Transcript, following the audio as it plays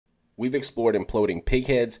We've explored imploding pig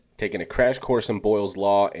heads, taken a crash course in Boyle's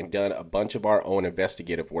Law, and done a bunch of our own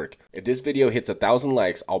investigative work. If this video hits 1,000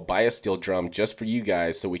 likes, I'll buy a steel drum just for you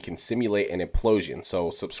guys so we can simulate an implosion. So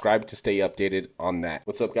subscribe to stay updated on that.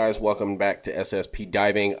 What's up, guys? Welcome back to SSP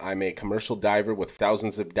Diving. I'm a commercial diver with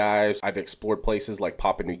thousands of dives. I've explored places like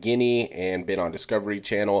Papua New Guinea and been on Discovery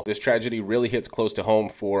Channel. This tragedy really hits close to home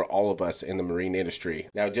for all of us in the marine industry.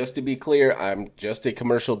 Now, just to be clear, I'm just a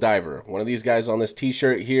commercial diver. One of these guys on this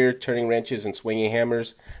t-shirt here, turning wrenches and swinging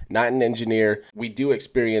hammers, not an engineer. We do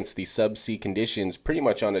experience the subsea conditions pretty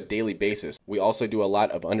much on a daily basis. We also do a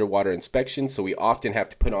lot of underwater inspections, so we often have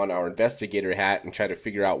to put on our investigator hat and try to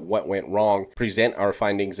figure out what went wrong, present our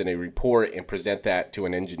findings in a report, and present that to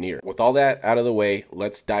an engineer. With all that out of the way,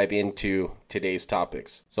 let's dive into today's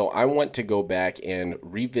topics. So I want to go back and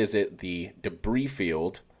revisit the debris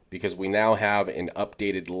field, because we now have an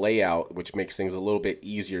updated layout, which makes things a little bit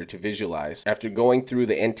easier to visualize. After going through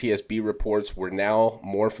the NTSB reports, we're now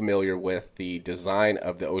more familiar with the design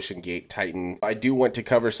of the OceanGate Titan. I do want to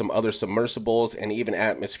cover some other submersibles and even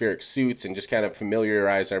atmospheric suits and just kind of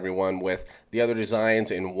familiarize everyone with the other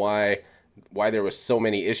designs and why there was so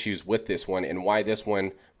many issues with this one and why this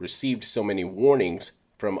one received so many warnings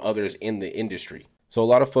from others in the industry. So a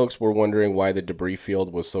lot of folks were wondering why the debris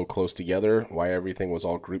field was so close together, why everything was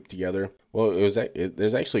all grouped together. Well,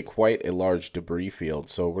 there's actually quite a large debris field,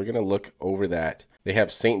 so we're going to look over that. They have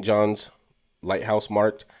St. John's Lighthouse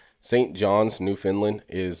marked. St. John's, Newfoundland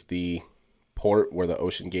is the port where the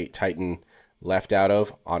OceanGate Titan left out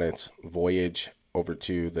of on its voyage over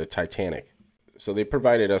to the Titanic. So they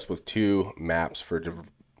provided us with two maps for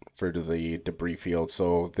the debris field.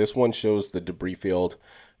 So this one shows the debris field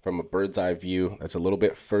from a bird's eye view. That's a little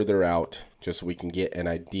bit further out, just so we can get an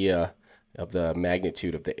idea of the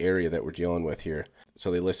magnitude of the area that we're dealing with here. So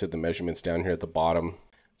they listed the measurements down here at the bottom.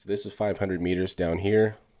 So this is 500 meters down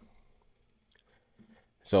here.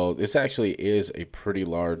 So this actually is a pretty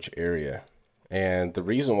large area. And the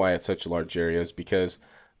reason why it's such a large area is because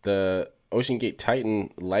the OceanGate Titan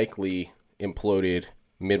likely imploded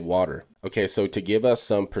mid-water. Okay, so to give us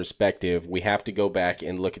some perspective, we have to go back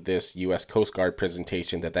and look at this U.S. Coast Guard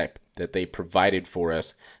presentation that they provided for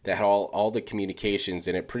us that had all the communications,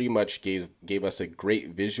 and it pretty much gave us a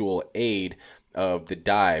great visual aid of the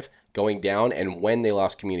dive going down and when they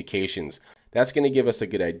lost communications. That's going to give us a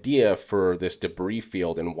good idea for this debris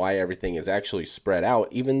field and why everything is actually spread out,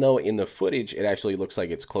 even though in the footage it actually looks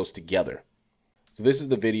like it's close together. So this is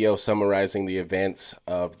the video summarizing the events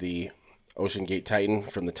of the OceanGate Titan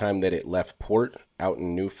from the time that it left port out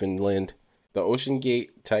in Newfoundland. The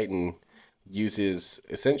OceanGate Titan uses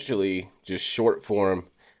essentially just short form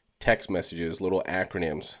text messages, little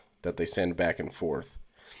acronyms that they send back and forth.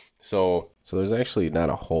 So there's actually not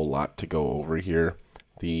a whole lot to go over here.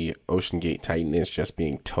 The OceanGate Titan is just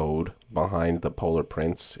being towed behind the Polar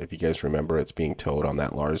Prince. If you guys remember, it's being towed on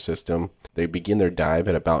that Lars system. They begin their dive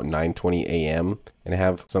at about 9:20 a.m. and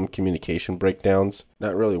have some communication breakdowns.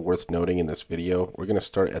 Not really worth noting in this video. We're going to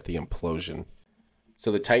start at the implosion.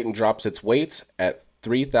 So the Titan drops its weights at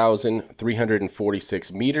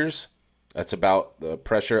 3,346 meters. That's about the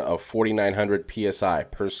pressure of 4,900 psi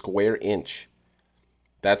per square inch.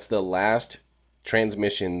 That's the last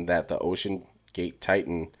transmission that the OceanGate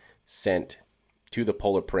Titan sent to the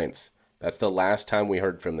Polar Prince. That's the last time we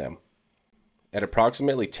heard from them. At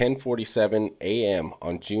approximately 10:47 a.m.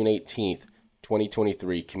 on June 18th,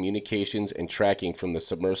 2023, communications and tracking from the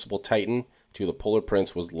submersible Titan to the Polar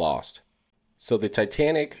Prince was lost. So the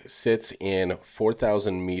Titanic sits in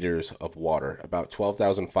 4,000 meters of water, about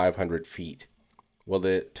 12,500 feet. Well,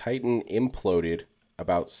 the Titan imploded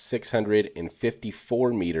about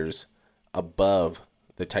 654 meters above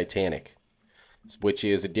the Titanic, which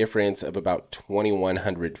is a difference of about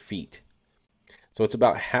 2,100 feet. So it's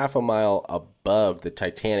about half a mile above the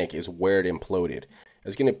Titanic is where it imploded.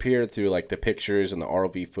 It's going to appear through like the pictures and the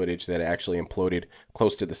ROV footage that it actually imploded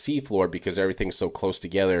close to the seafloor because everything's so close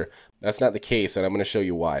together. That's not the case, and I'm going to show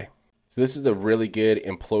you why. So this is a really good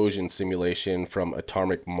implosion simulation from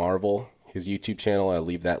Atomic Marvel, his YouTube channel. I'll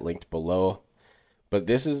leave that linked below. But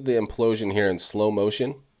this is the implosion here in slow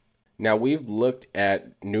motion. Now, we've looked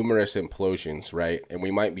at numerous implosions, right? And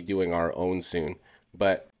we might be doing our own soon.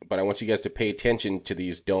 But I want you guys to pay attention to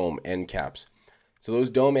these dome end caps. So those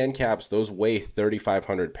dome end caps, those weigh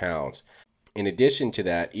 3,500 pounds. In addition to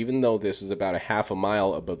that, even though this is about a half a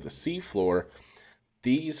mile above the seafloor,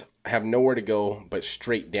 these have nowhere to go but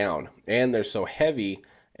straight down. And they're so heavy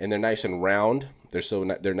and they're nice and round.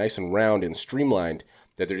 They're nice and round and streamlined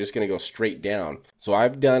that they're just going to go straight down. So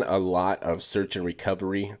I've done a lot of search and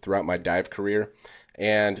recovery throughout my dive career,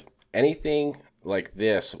 and anything like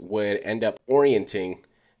this would end up orienting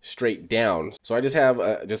straight down. So I just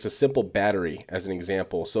have just a simple battery as an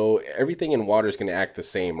example. So everything in water is going to act the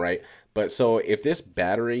same, right? But so if this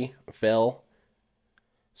battery fell,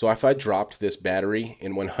 so if I dropped this battery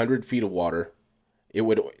in 100 feet of water,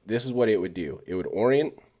 this is what it would do. It would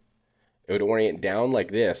orient down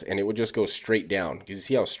like this, and it would just go straight down. You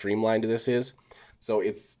see how streamlined this is? So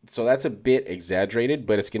that's a bit exaggerated,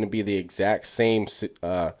 but it's going to be the exact same.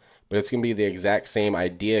 But it's going to be the exact same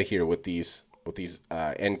idea here with these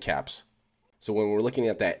end caps. So when we're looking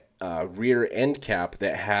at that rear end cap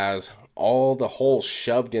that has all the holes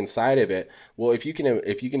shoved inside of it, well, if you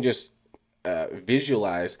can just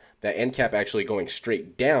visualize that end cap actually going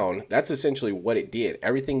straight down, that's essentially what it did.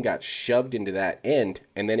 Everything got shoved into that end,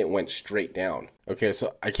 and then it went straight down. Okay,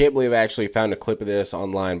 so I can't believe I actually found a clip of this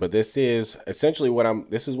online, but this is essentially what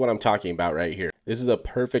I'm talking about right here. This is the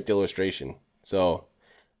perfect illustration. So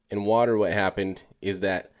in water, what happened is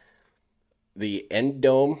that the end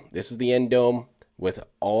dome, this is the end dome with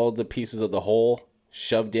all the pieces of the hole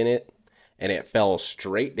shoved in it, and it fell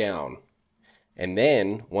straight down. And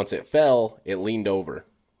then once it fell, it leaned over.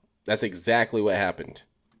 That's exactly what happened.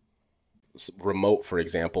 Remote, for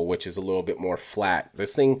example, which is a little bit more flat.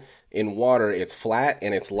 This thing in water, it's flat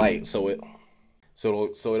and it's light, so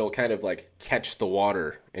it'll kind of like catch the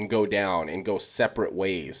water and go down and go separate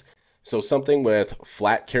ways. So something with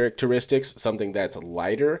flat characteristics, something that's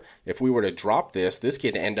lighter, if we were to drop this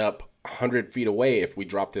could end up 100 feet away if we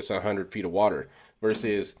drop this 100 feet of water,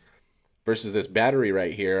 versus this battery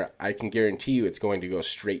right here, I can guarantee you it's going to go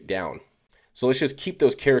straight down. So let's just keep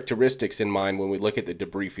those characteristics in mind when we look at the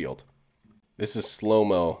debris field. This is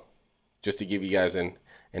slow-mo, just to give you guys an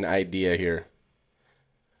idea here.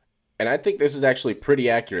 And I think this is actually pretty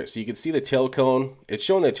accurate. So you can see the tail cone. It's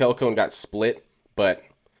showing the tail cone got split, but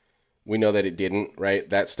we know that it didn't, right?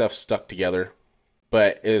 That stuff stuck together.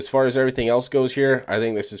 But as far as everything else goes here, I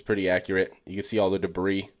think this is pretty accurate. You can see all the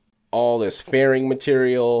debris, all this fairing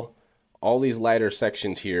material, all these lighter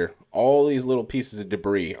sections here, all these little pieces of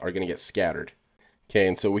debris are going to get scattered. Okay,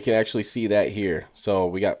 and so we can actually see that here. So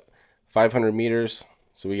we got 500 meters.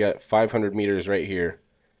 So we got 500 meters right here.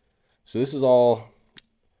 So this is all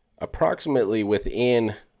approximately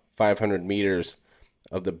within 500 meters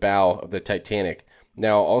of the bow of the Titanic.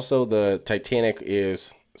 Now, also the Titanic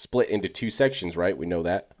is split into two sections, right? We know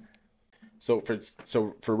that. So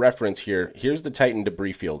for reference here, here's the Titan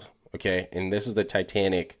debris field, okay? And this is the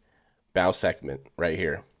Titanic bow segment right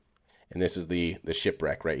here, and this is the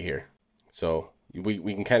shipwreck right here. So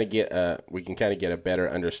we can kind of get a better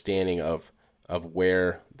understanding of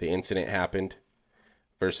where the incident happened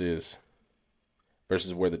versus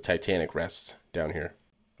where the Titanic rests down here.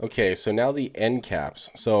 Okay, so now the end caps.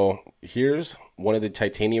 So here's one of the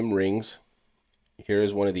titanium rings.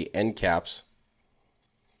 Here's one of the end caps,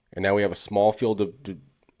 and now we have a small field of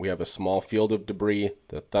debris.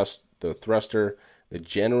 The thruster. The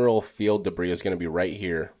general field debris is going to be right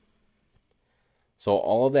here. So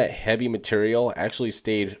all of that heavy material actually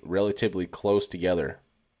stayed relatively close together.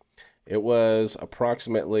 It was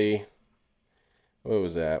approximately, what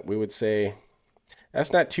was that? We would say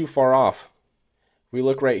that's not too far off. We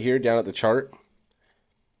look right here down at the chart.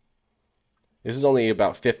 This is only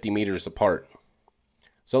about 50 meters apart.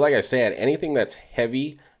 So like I said, anything that's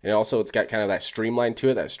heavy, and also it's got kind of that streamline to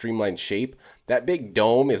it, that streamlined shape, that big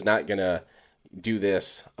dome is not going to do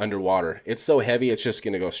this underwater. It's so heavy, it's just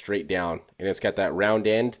going to go straight down, and it's got that round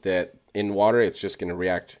end that in water it's just going to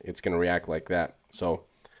react. It's going to react like that. So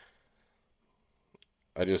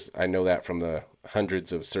I know that from the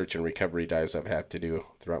hundreds of search and recovery dives I've had to do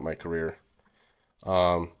throughout my career.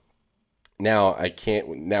 Now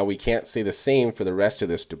we can't say the same for the rest of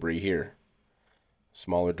this debris here.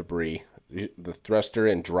 Smaller debris. The thruster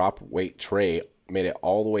and drop weight tray made it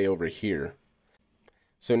all the way over here.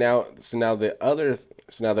 So now the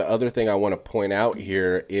other thing I want to point out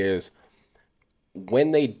here is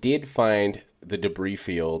when they did find the debris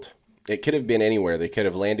field, it could have been anywhere. They could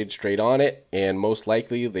have landed straight on it, and most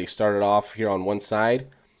likely they started off here on one side,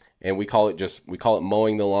 and we call it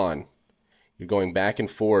mowing the lawn. You're going back and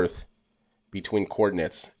forth between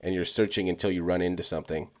coordinates, and you're searching until you run into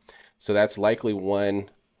something. So that's likely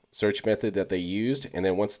one search method that they used, and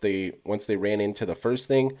then once they ran into the first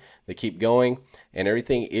thing, they keep going, and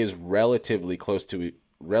everything is relatively close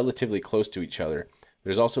to each other.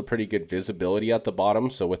 There's also pretty good visibility at the bottom,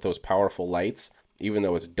 so with those powerful lights, even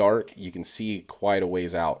though it's dark, you can see quite a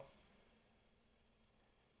ways out.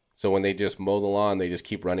 So when they just mow the lawn, they just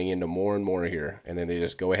keep running into more and more here, and then they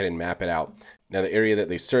just go ahead and map it out. Now the area that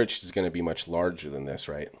they searched is going to be much larger than this,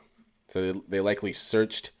 right? So they likely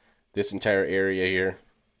searched this entire area here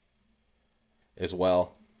as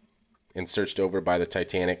well. and searched over by the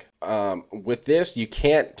Titanic. With this, you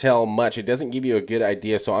can't tell much. It doesn't give you a good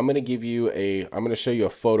idea. So I'm going to show you a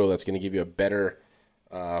photo that's going to give you a better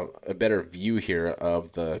view here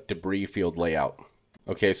of the debris field layout.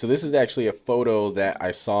 Okay, so this is actually a photo that I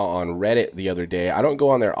saw on Reddit the other day. I don't go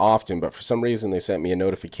on there often, but for some reason they sent me a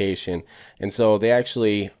notification. And so they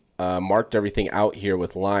actually marked everything out here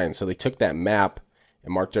with lines. So they took that map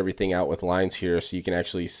and marked everything out with lines here so you can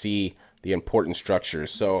actually see the important structures.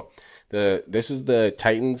 So this is the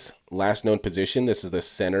Titan's last known position. This is the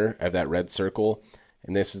center of that red circle.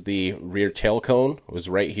 And this is the rear tail cone. It was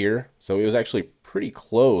right here. So it was actually pretty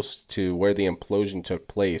close to where the implosion took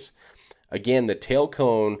place. Again, the tail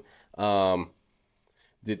cone, I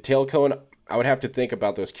would have to think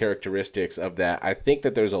about those characteristics of that. I think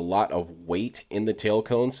that there's a lot of weight in the tail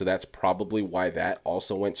cone, so that's probably why that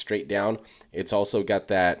also went straight down. It's also got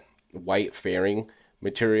that white fairing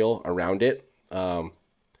material around it,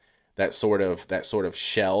 that sort of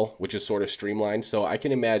shell, which is sort of streamlined. So I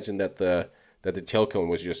can imagine that the tail cone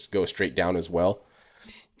was just go straight down as well.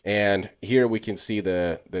 And here we can see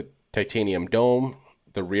the titanium dome,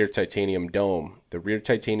 the rear titanium dome, the rear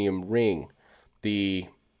titanium ring, the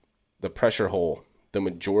pressure hole. The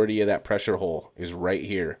majority of that pressure hole is right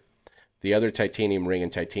here. The other titanium ring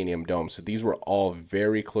and titanium dome. So these were all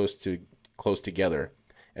very close together.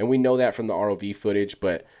 And we know that from the ROV footage,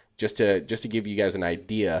 but just to give you guys an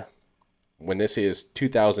idea, when this is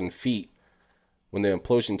 2,000 feet, when the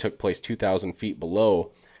implosion took place 2,000 feet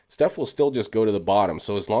below, stuff will still just go to the bottom.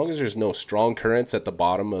 So as long as there's no strong currents at the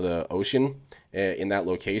bottom of the ocean in that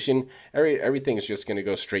location, everything is just going to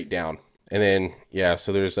go straight down. And then, yeah,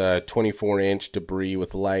 so there's a 24-inch debris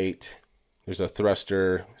with light. There's a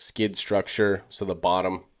thruster skid structure. So the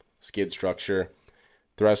bottom skid structure,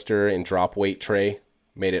 thruster and drop weight tray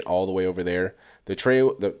made it all the way over there. The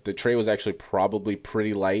tray was actually probably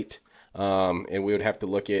pretty light. And we would have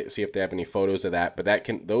to see if they have any photos of that, but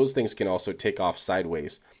those things can also take off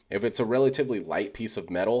sideways. If it's a relatively light piece of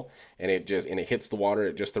metal and it hits the water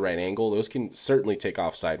at just the right angle, those can certainly take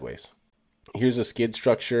off sideways. Here's a skid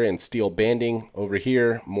structure and steel banding over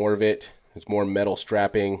here. More of it. There's more metal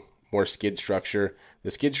strapping, more skid structure.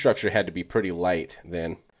 The skid structure had to be pretty light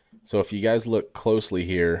then. So if you guys look closely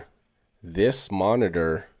here, this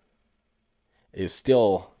monitor is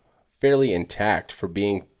still fairly intact for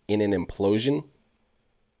being in an implosion,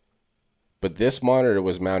 but this monitor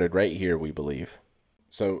was mounted right here, we believe.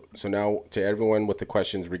 So now to everyone with the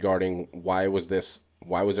questions regarding why was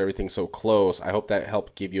everything so close, I hope that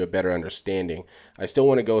helped give you a better understanding. I still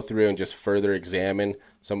want to go through and just further examine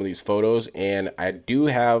some of these photos, and I do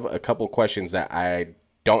have a couple questions that I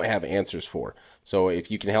don't have answers for. So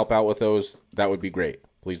if you can help out with those, that would be great.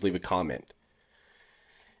 Please leave a comment.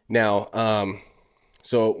 Now,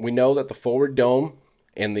 so we know that the forward dome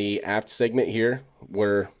and the aft segment here,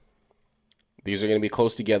 these are going to be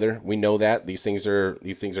close together. We know that these things are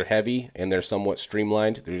heavy and they're somewhat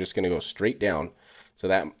streamlined. They're just going to go straight down. So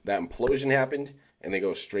that implosion happened and they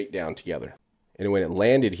go straight down together. And when it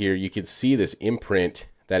landed here, you could see this imprint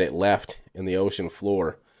that it left in the ocean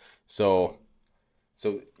floor. So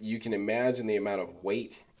you can imagine the amount of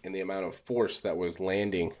weight and the amount of force that was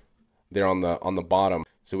landing there on the bottom.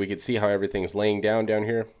 So we could see how everything's laying down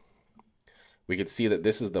here. We could see that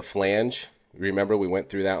this is the flange. Remember, we went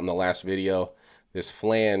through that in the last video. This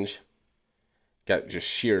flange got just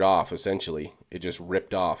sheared off, essentially. It just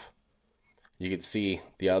ripped off. You could see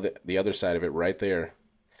the other side of it right there.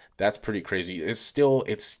 That's pretty crazy. It's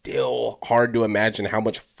still hard to imagine how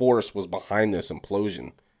much force was behind this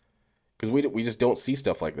implosion, because we just don't see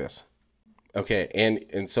stuff like this. Okay,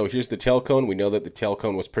 and so here's the tail cone. We know that the tail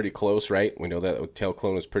cone was pretty close, right? We know that the tail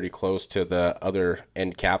cone was pretty close to the other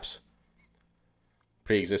end caps.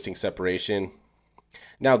 Pre-existing separation.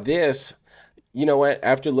 Now this, you know what,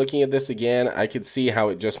 after looking at this again, I could see how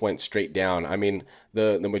it just went straight down. I mean,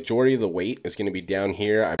 the majority of the weight is going to be down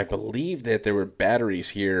here. I believe that there were batteries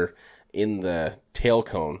here in the tail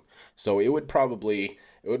cone, so it would probably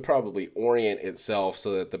orient itself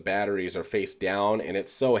so that the batteries are face down, and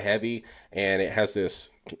it's so heavy and it has this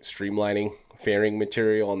streamlining fairing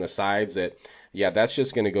material on the sides that, yeah, that's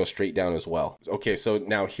just going to go straight down as well. Okay, so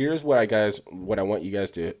now here's what I want you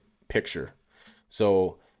guys to picture.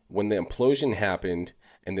 So when the implosion happened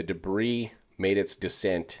and the debris made its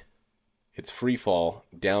descent, its free fall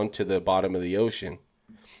down to the bottom of the ocean,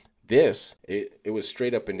 it was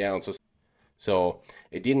straight up and down. So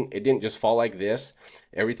it didn't just fall like this.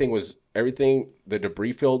 The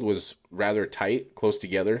debris field was rather tight, close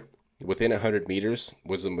together. Within 100 meters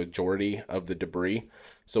was the majority of the debris.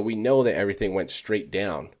 So we know that everything went straight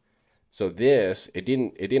down. So this, it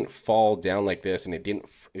didn't fall down like this, and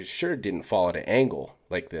it sure didn't fall at an angle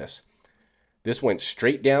like this. This went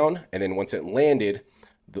straight down, and then once it landed,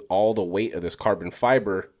 all the weight of this carbon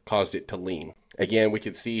fiber caused it to lean. Again, we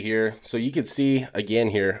could see here, so you could see again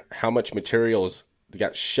here how much materials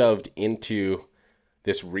got shoved into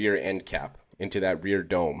this rear end cap, into that rear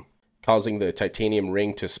dome, causing the titanium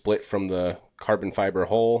ring to split from the carbon fiber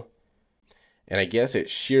hull. And I guess it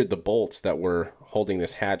sheared the bolts that were holding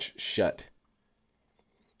this hatch shut,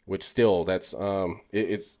 which still, that's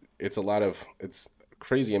it's a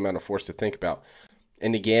crazy amount of force to think about.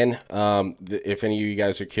 And again, if any of you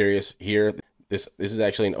guys are curious here, this is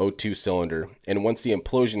actually an O2 cylinder. And once the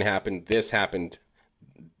implosion happened, this happened.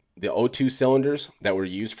 The O2 cylinders that were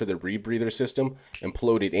used for the rebreather system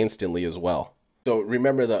imploded instantly as well. So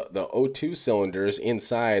remember the O2 cylinders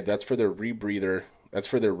inside, that's for their rebreather. That's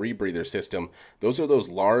for their rebreather system. Those are those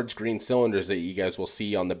large green cylinders that you guys will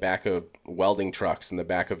see on the back of welding trucks and the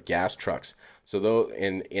back of gas trucks. So those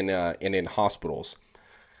in hospitals.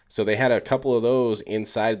 So they had a couple of those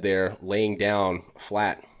inside there laying down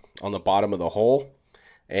flat on the bottom of the hole.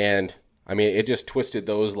 And I mean, it just twisted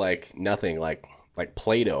those like nothing, like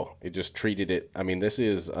Play-Doh. It just treated it. I mean, this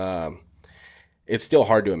is, it's still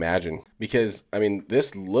hard to imagine, because I mean,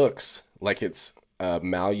 this looks like it's a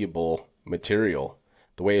malleable material,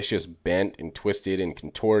 the way it's just bent and twisted and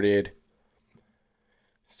contorted.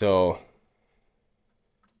 So,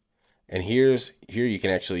 and here you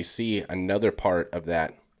can actually see another part of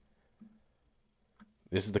that.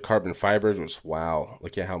 This is the carbon fibers, which, wow,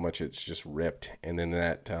 look at how much it's just ripped. And then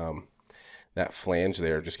that that flange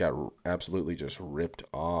there just got absolutely just ripped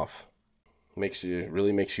off.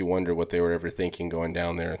 Really makes you wonder what they were ever thinking going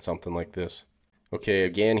down there and something like this. Okay,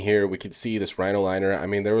 again here we could see this rhino liner. I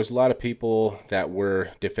mean, there was a lot of people that were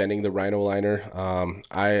defending the rhino liner.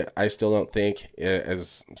 I still don't think,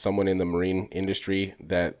 as someone in the marine industry,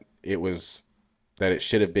 that it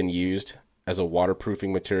should have been used as a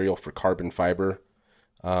waterproofing material for carbon fiber,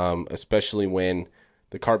 especially when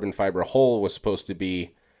the carbon fiber hull was supposed to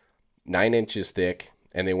be 9 inches thick,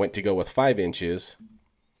 and they went to go with 5 inches.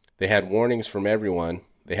 They had warnings from everyone.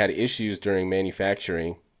 They had issues during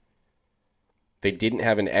manufacturing. They didn't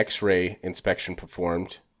have an X-ray inspection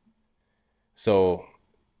performed. So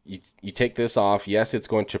you take this off. Yes, it's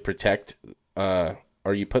going to protect,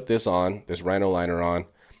 or you put this on, this rhino liner on.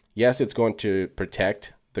 Yes, it's going to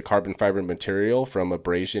protect the carbon fiber material from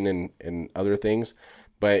abrasion and other things,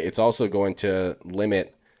 but it's also going to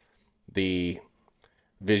limit the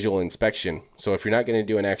visual inspection. So if you're not going to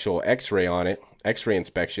do an actual X-ray on it, X-ray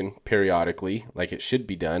inspection periodically, like it should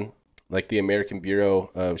be done, like the American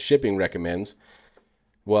Bureau of Shipping recommends,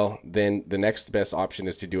 well, then the next best option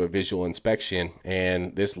is to do a visual inspection,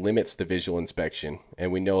 and this limits the visual inspection.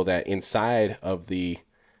 And we know that inside of the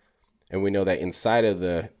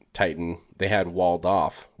Titan, they had walled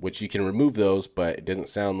off, which you can remove those, but it doesn't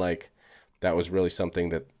sound like that was really something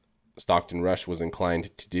that Stockton Rush was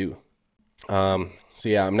inclined to do. So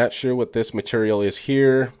yeah, I'm not sure what this material is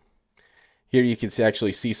here. Here you can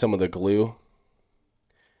actually see some of the glue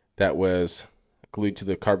that was glued to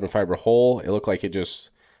the carbon fiber hull. It looked like it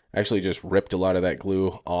actually just ripped a lot of that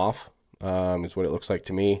glue off, is what it looks like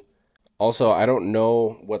to me. Also, I don't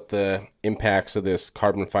know what the impacts of this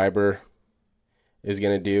carbon fiber is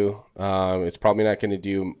going to do. It's probably not going to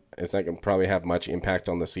do, it's not going to probably have much impact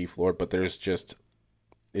on the seafloor, but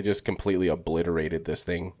it just completely obliterated this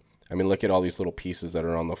thing. I mean, look at all these little pieces that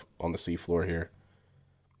are on the seafloor here.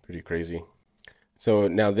 Pretty crazy. So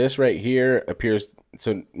now this right here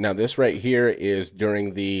is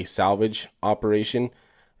during the salvage operation.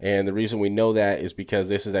 And the reason we know that is because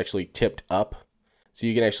this is actually tipped up. So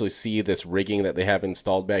you can actually see this rigging that they have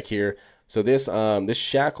installed back here. So this this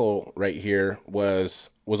shackle right here was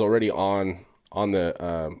already on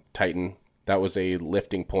the Titan. That was a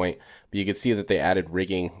lifting point, but you can see that they added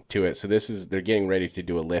rigging to it. So they're getting ready to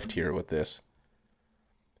do a lift here with this.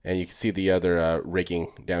 And you can see the other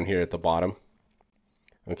rigging down here at the bottom.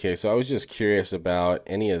 Okay, so I was just curious about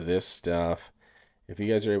any of this stuff. If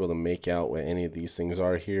you guys are able to make out what any of these things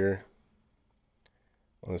are here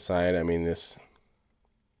on the side, I mean, this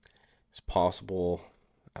is possible.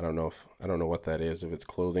 I don't know what that is, if it's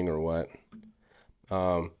clothing or what.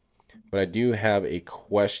 But I do have a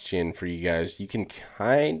question for you guys. You can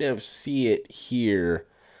kind of see it here,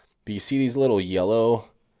 but you see these little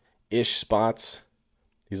yellow-ish spots,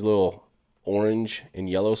 these little orange and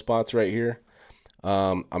yellow spots right here.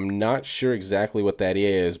 I'm not sure exactly what that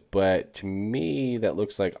is, but to me that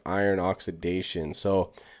looks like iron oxidation.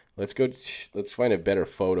 So let's find a better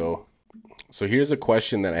photo. So here's a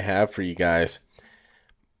question that I have for you guys.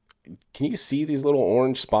 can you see these little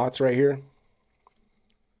orange spots right here?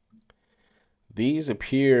 These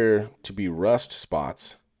appear to be rust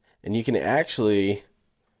spots, and you can actually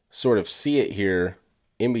sort of see it here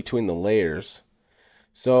in between the layers.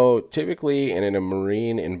 So typically in a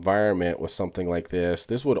marine environment with something like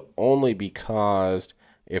this would only be caused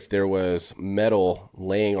if there was metal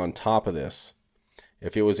laying on top of this,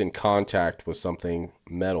 if it was in contact with something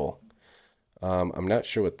metal. I'm not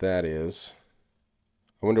sure what that is.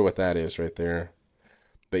 I wonder what that is right there.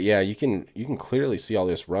 But yeah, you can clearly see all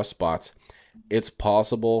this rust spots. It's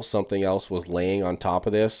possible something else was laying on top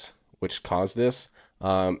of this, which caused this.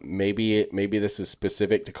 Maybe this is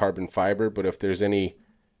specific to carbon fiber, but if there's any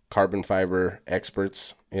carbon fiber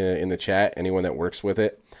experts in the chat, anyone that works with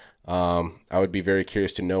it, I would be very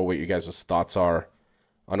curious to know what you guys' thoughts are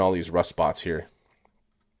on all these rust spots here.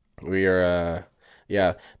 We are,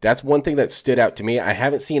 yeah, that's one thing that stood out to me. I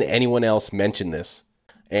haven't seen anyone else mention this,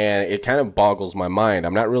 and it kind of boggles my mind.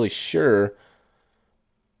 I'm not really sure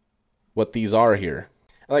what these are here.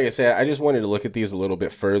 Like I said, I just wanted to look at these a little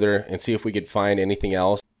bit further and see if we could find anything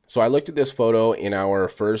else. So I looked at this photo in our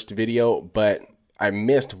first video, but I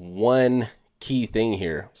missed one key thing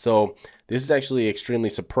here. So this is actually extremely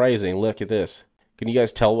surprising. Look at this. Can you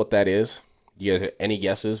guys tell what that is? Do you guys have any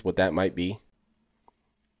guesses what that might be?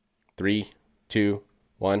 3, 2,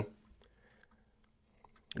 1.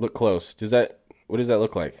 Look close. What does that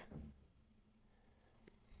look like?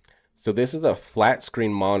 So this is a flat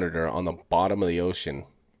screen monitor on the bottom of the ocean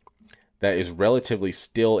that is relatively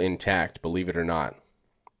still intact, believe it or not.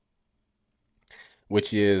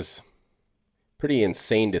 Which is pretty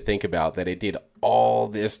insane to think about, that it did all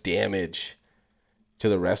this damage to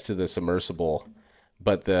the rest of the submersible,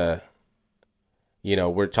 but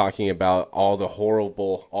we're talking about all the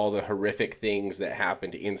horrific things that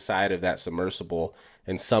happened inside of that submersible,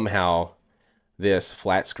 and somehow this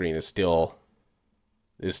flat screen is still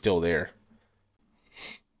there.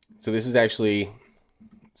 So this is actually,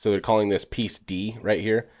 so they're calling this piece D right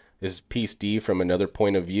here. This is piece D from another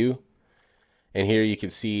point of view. And here you can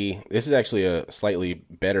see, this is actually a slightly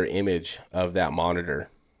better image of that monitor.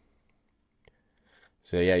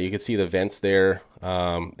 So yeah, you can see the vents there.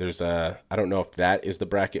 There's I don't know if that is the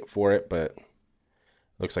bracket for it, but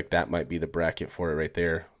looks like that might be the bracket for it right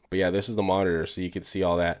there. But yeah, this is the monitor, so you can see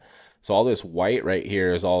all that. So all this white right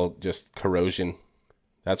here is all just corrosion.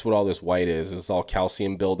 That's what all this white is. It's all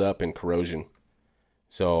calcium buildup and corrosion.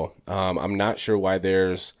 So I'm not sure why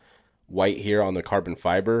there's white here on the carbon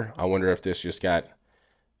fiber. I wonder if this just got,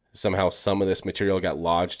 somehow some of this material got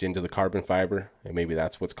lodged into the carbon fiber, and maybe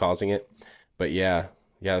that's what's causing it. But yeah,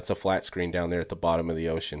 it's a flat screen down there at the bottom of the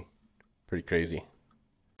ocean. Pretty crazy.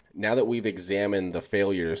 Now that we've examined the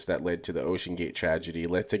failures that led to the OceanGate tragedy,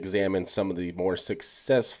 let's examine some of the more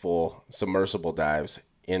successful submersible dives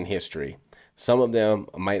in history. Some of them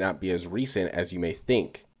might not be as recent as you may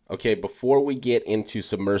think. Okay, before we get into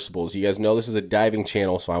submersibles, you guys know this is a diving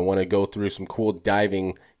channel, so I want to go through some cool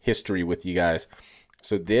diving history with you guys.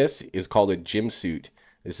 So this is called a gym suit.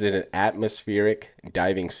 This is an atmospheric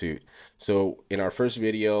diving suit. So in our first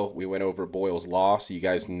video, we went over Boyle's law, so you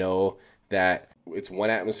guys know that it's 1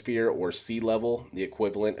 atmosphere or sea level, the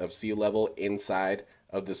equivalent of sea level inside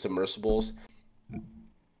of the submersibles.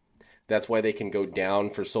 That's why they can go down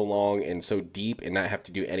for so long and so deep and not have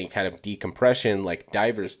to do any kind of decompression like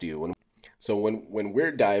divers do. So when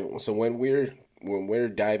we're diving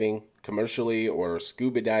commercially or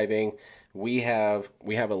scuba diving, we have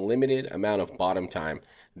a limited amount of bottom time.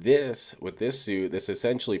 With this suit, this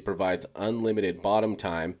essentially provides unlimited bottom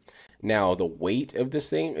time. Now the weight of this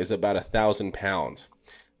thing is about 1,000 pounds.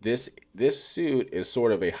 This suit is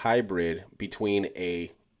sort of a hybrid between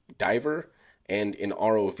a diver and an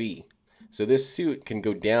ROV. So this suit can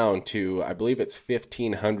go down to, I believe it's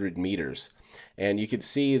 1,500 meters. And you can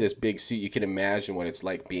see this big suit. You can imagine what it's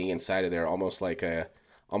like being inside of there, almost like a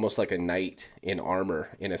knight in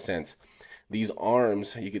armor in a sense. These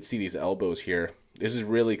arms, you can see these elbows here. This is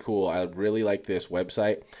really cool. I really like this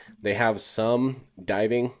website. They have some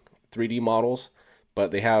diving 3D models,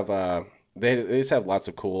 but they have they just have lots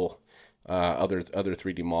of cool other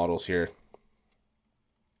 3D models here.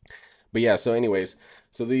 But yeah, so anyways,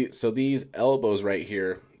 so these elbows right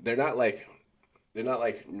here, they're not like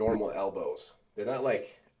normal elbows. They're not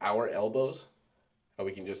like our elbows, how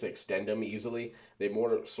we can just extend them easily. They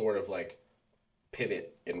more sort of like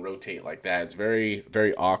pivot and rotate like that. It's very,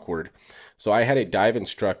 very awkward. So I had a dive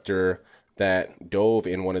instructor that dove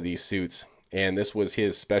in one of these suits, and this was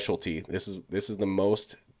his specialty. This is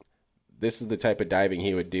the type of diving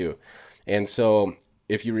he would do. And so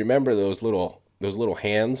if you remember those little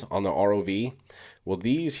hands on the ROV, well,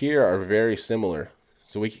 these here are very similar.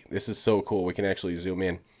 So this is so cool. We can actually zoom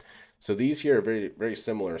in. So these here are very, very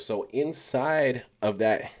similar. So inside of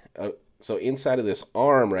that, so inside of this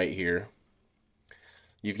arm right here,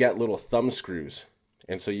 you've got little thumb screws.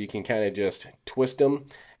 And so you can kind of just twist them,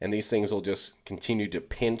 and these things will just continue to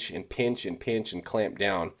pinch and pinch and pinch and clamp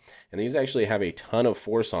down. And these actually have a ton of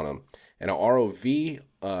force on them. And an ROV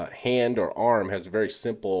hand or arm has a very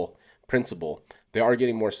simple principle. They are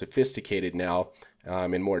getting more sophisticated now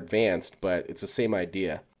and more advanced, but it's the same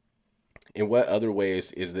idea. In what other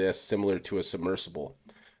ways is this similar to a submersible?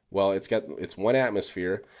 Well, it's 1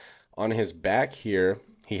 atmosphere. On his back here,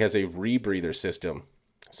 he has a rebreather system.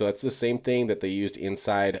 So that's the same thing that they used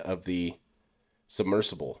inside of the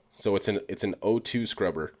submersible. So it's an O2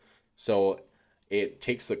 scrubber. So it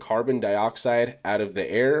takes the carbon dioxide out of the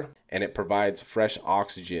air and it provides fresh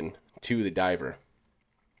oxygen to the diver.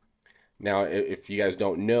 Now, if you guys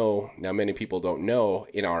don't know, now many people don't know,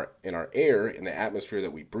 in our air, in the atmosphere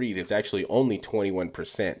that we breathe, it's actually only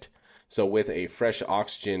 21%. So with a fresh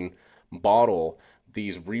oxygen bottle,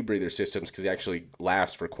 these rebreather systems can actually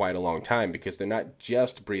last for quite a long time, because they're not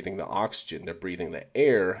just breathing the oxygen, they're breathing the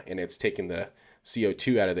air, and it's taking the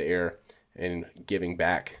CO2 out of the air and giving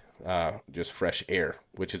back just fresh air,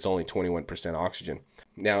 which is only 21% oxygen.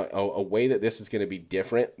 Now, a way that this is going to be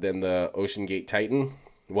different than the OceanGate Titan,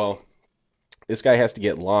 well, this guy has to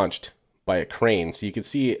get launched by a crane. So you can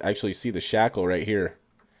actually see the shackle right here.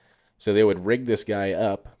 So they would rig this guy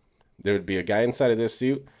up. There would be a guy inside of this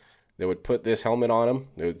suit. They would put this helmet on him.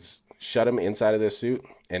 They would shut him inside of this suit,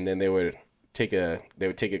 and then they would take a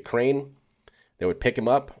crane. They would pick him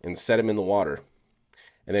up and set him in the water.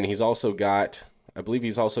 And then he's also got, I believe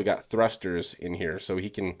he's also got thrusters in here, so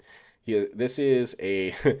this is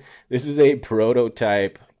a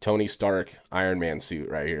prototype Tony Stark Iron Man suit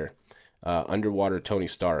right here. Underwater Tony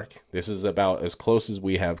Stark. This is about as close as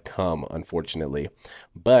we have come, unfortunately,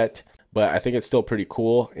 but I think it's still pretty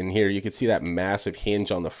cool. In here you can see that massive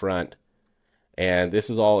hinge on the front, and this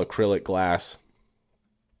is all acrylic glass.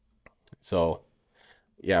 So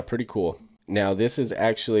yeah, pretty cool. Now this is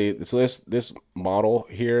actually, so this model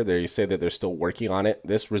here, they say that they're still working on it.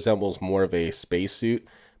 This resembles more of a space suit.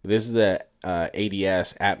 This is the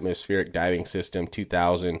ADS, Atmospheric Diving System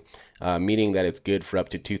 2000, meaning that it's good for up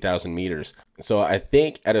to 2,000 meters. So I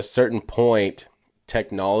think at a certain point,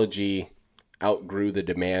 technology outgrew the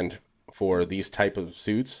demand for these type of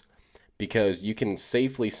suits, because you can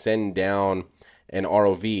safely send down an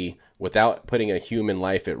ROV without putting a human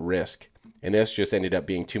life at risk. And this just ended up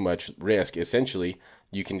being too much risk. Essentially,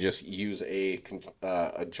 you can just use a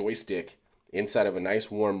joystick inside of a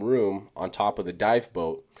nice warm room on top of the dive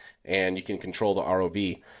boat, and you can control the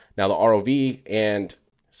ROV. Now the ROV, and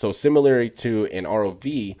so similar to an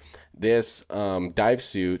ROV, this dive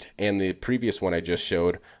suit and the previous one I just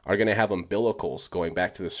showed are going to have umbilicals going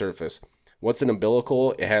back to the surface. What's an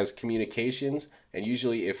umbilical? It has communications, and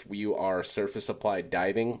usually if you are surface applied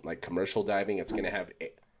diving, like commercial diving, it's going to have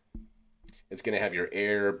your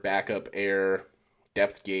air, backup air,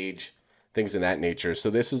 depth gauge, things of that nature. So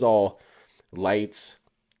this is all lights,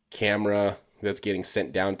 camera that's getting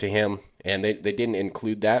sent down to him, and they didn't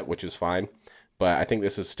include that, which is fine, but I think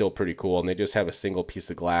this is still pretty cool. And they just have a single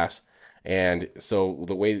piece of glass. And so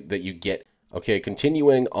the way that you get, okay,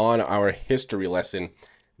 continuing on our history lesson,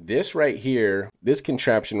 this right here, this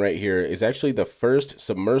contraption right here is actually the first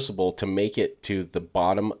submersible to make it to the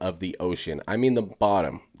bottom of the ocean. I mean the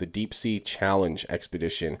bottom, the Deepsea Challenger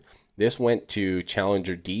expedition. This went to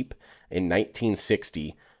Challenger Deep in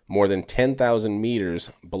 1960, more than 10,000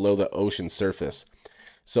 meters below the ocean surface.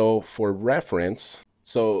 So for reference,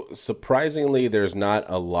 so surprisingly, there's not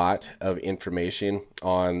a lot of information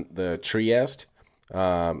on the Trieste.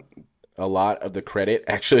 A lot of the credit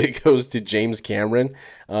actually goes to James Cameron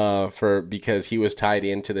because he was tied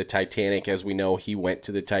into the Titanic. As we know, he went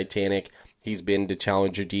to the Titanic. He's been to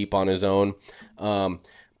Challenger Deep on his own.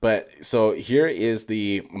 But so here is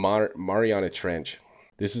the Mariana Trench.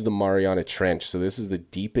 This is the Mariana Trench. So this is the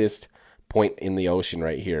deepest point in the ocean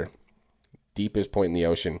right here. Deepest point in the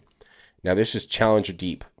ocean. Now this is Challenger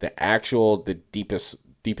Deep, the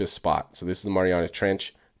deepest spot. So this is the Mariana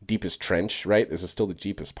Trench, deepest trench, right? This is still the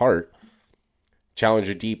deepest part.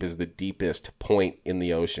 Challenger Deep is the deepest point in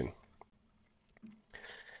the ocean.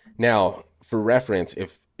 Now, for reference,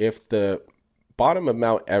 if the bottom of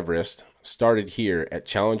Mount Everest started here at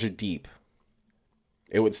Challenger Deep,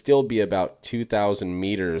 it would still be about 2,000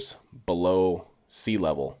 meters below sea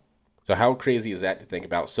level. So how crazy is that to think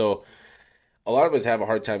about? So a lot of us have a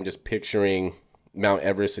hard time just picturing Mount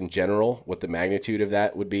Everest in general, what the magnitude of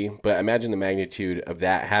that would be. But imagine the magnitude of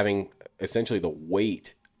that having essentially the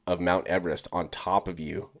weight of Mount Everest on top of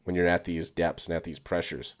you when you're at these depths and at these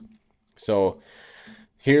pressures. So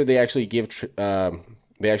here they actually give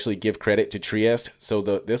credit to Trieste. So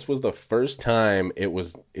this was the first time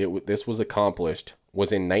this was accomplished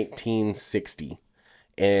was in 1960.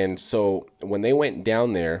 And so when they went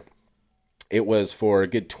down there, it was for a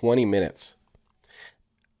good 20 minutes.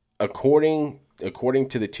 According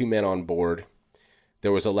to the two men on board,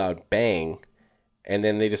 there was a loud bang, and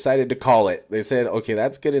then they decided to call it. They said, okay,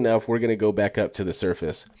 that's good enough. We're going to go back up to the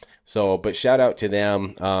surface. So, but shout out to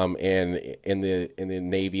them and in the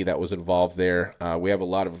Navy that was involved there. We have a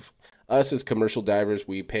lot of us as commercial divers.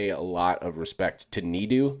 We pay a lot of respect to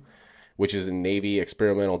NEDU, which is the Navy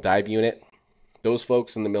Experimental Dive Unit. Those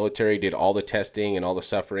folks in the military did all the testing and all the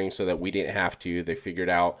suffering so that we didn't have to. They figured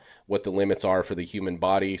out what the limits are for the human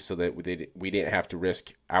body so that we didn't have to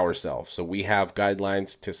risk ourselves. So we have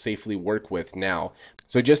guidelines to safely work with now.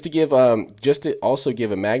 So just to also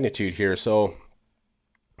give a magnitude here. So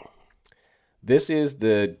this is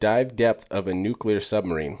the dive depth of a nuclear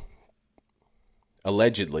submarine.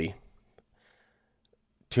 Allegedly,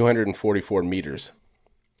 244 meters.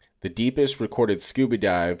 The deepest recorded scuba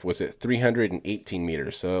dive was at 318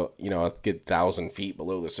 meters. So, you know, a good 1,000 feet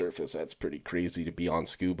below the surface. That's pretty crazy to be on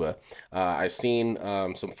scuba. I've seen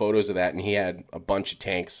some photos of that, and he had a bunch of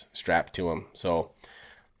tanks strapped to him. So,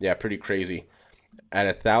 yeah, pretty crazy. At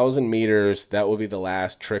 1,000 meters, that will be the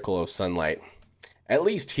last trickle of sunlight. At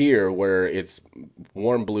least here, where it's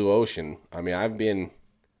warm blue ocean. I mean, I've been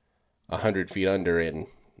 100 feet under, and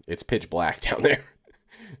it's pitch black down there.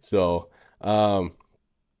 So,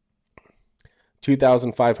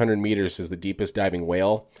 2,500 meters is the deepest diving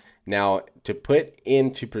whale. Now, to put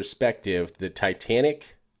into perspective, the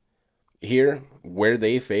Titanic here, where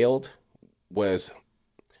they failed, was,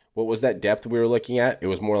 what was that depth we were looking at? It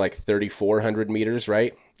was more like 3,400 meters,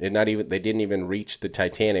 right? They didn't even reach the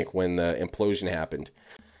Titanic when the implosion happened.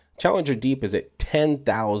 Challenger Deep is at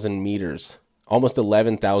 10,000 meters, almost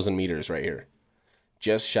 11,000 meters right here.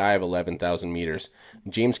 Just shy of 11,000 meters.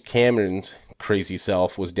 James Cameron's crazy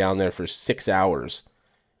self was down there for 6 hours,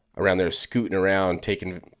 around there scooting around,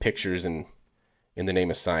 taking pictures in the name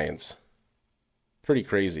of science. Pretty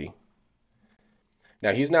crazy.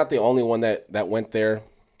 Now, he's not the only one that went there,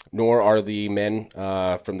 nor are the men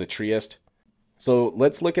from the Trieste. So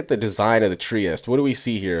let's look at the design of the Trieste. What do we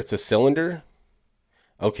see here? It's a cylinder?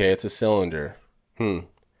 Okay, it's a cylinder.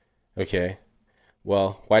 Okay.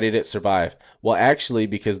 Well, why did it survive? Well, actually,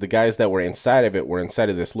 because the guys that were inside of it were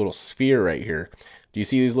inside of this little sphere right here. Do you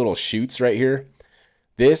see these little chutes right here?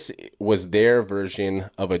 This was their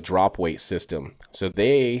version of a drop weight system. So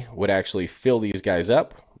they would actually fill these guys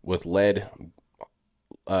up with lead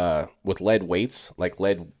weights, like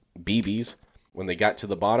lead BBs. When they got to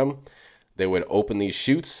the bottom, they would open these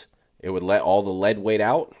chutes. It would let all the lead weight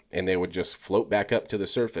out, and they would just float back up to the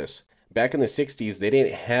surface. Back in the 60s, they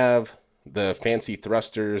didn't have the fancy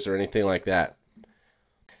thrusters or anything like that.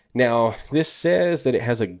 Now, this says that it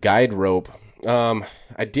has a guide rope.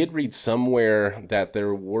 I did read somewhere that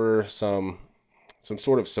there were some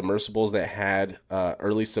sort of submersibles that had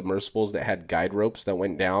early submersibles that had guide ropes that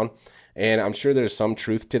went down, and I'm sure there's some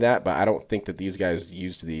truth to that, but I don't think that these guys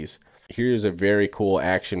used these. Here's a very cool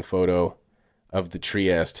action photo of the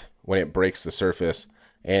Trieste when it breaks the surface,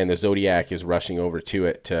 and the Zodiac is rushing over to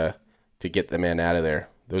it to get the men out of there.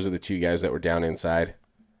 Those are the two guys that were down inside.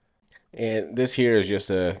 And this here is just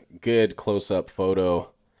a good close-up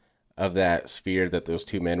photo of that sphere that those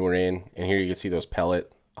two men were in. And here you can see those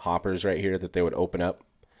pellet hoppers right here that they would open up.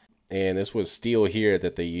 And this was steel here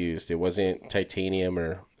that they used. It wasn't titanium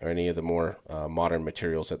or any of the more modern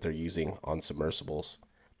materials that they're using on submersibles.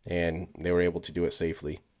 And they were able to do it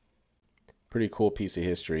safely. Pretty cool piece of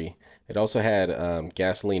history. It also had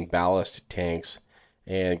gasoline ballast tanks.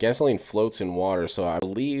 And gasoline floats in water, so I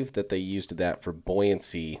believe that they used that for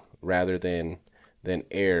buoyancy rather than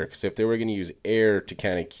air. Because if they were going to use air to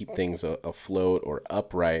kind of keep things afloat or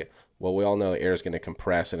upright, well, we all know air is going to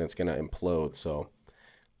compress and it's going to implode. So,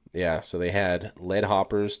 yeah, so they had lead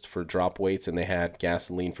hoppers for drop weights, and they had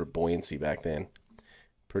gasoline for buoyancy back then.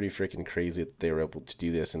 Pretty freaking crazy that they were able to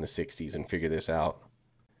do this in the 60s and figure this out.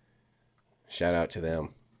 Shout out to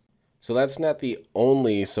them. So that's not the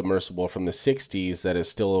only submersible from the 60s that is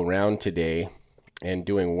still around today and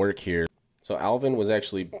doing work here. So Alvin was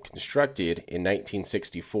actually constructed in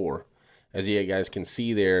 1964. As you guys can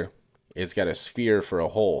see there, it's got a sphere for a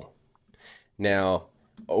hull. Now,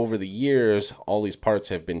 over the years, all these parts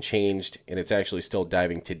have been changed, and it's actually still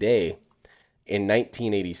diving today. In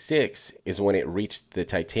 1986 is when it reached the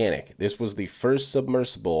Titanic. This was the first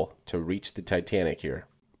submersible to reach the Titanic here.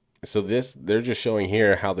 So they're just showing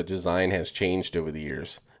here how the design has changed over the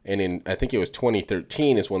years. And in, I think it was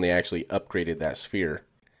 2013 is when they actually upgraded that sphere.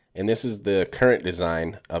 And this is the current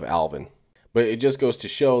design of Alvin. But it just goes to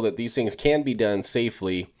show that these things can be done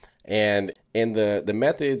safely, and the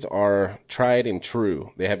methods are tried and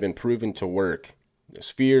true. They have been proven to work. The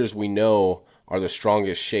spheres, we know, are the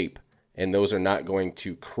strongest shape, and those are not going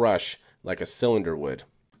to crush like a cylinder would.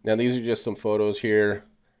 Now these are just some photos here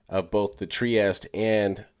of both the Trieste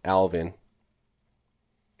and Alvin.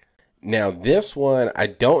 Now this one I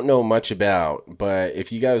don't know much about, but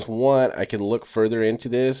if you guys want, I can look further into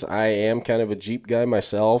this. I am kind of a Jeep guy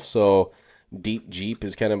myself, so Deep Jeep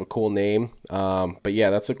is kind of a cool name. But yeah,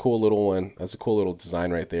 that's a cool little one. That's a cool little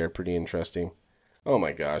design right there. Pretty interesting. Oh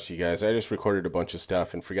my gosh, you guys, I just recorded a bunch of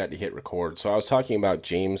stuff and forgot to hit record. So I was talking about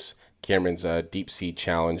James Cameron's Deepsea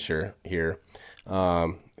Challenger here.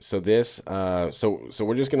 So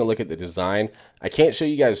we're just gonna look at the design. I can't show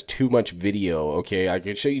you guys too much video, okay? I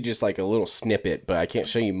can show you just like a little snippet, but I can't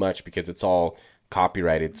show you much because it's all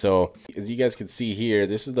copyrighted. So as you guys can see here,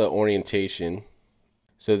 this is the orientation.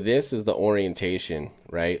 So this is the orientation,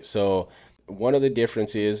 right? So one of the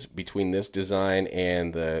differences between this design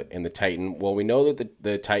and the Titan, well, we know that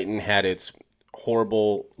the Titan had its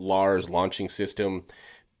horrible Lars launching system,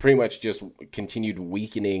 pretty much just continued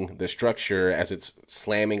weakening the structure as it's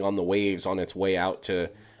slamming on the waves on its way out to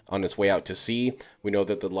sea. We know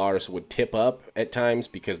that the Lars would tip up at times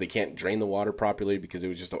because they can't drain the water properly because it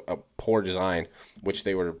was just a poor design, which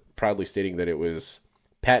they were proudly stating that it was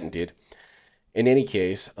patented. In any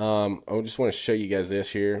case, I just want to show you guys this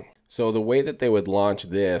here. So the way that they would launch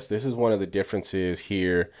this is one of the differences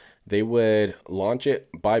here. They would launch it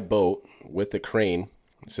by boat with the crane.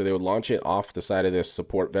 So they would launch it off the side of this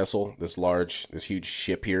support vessel, this huge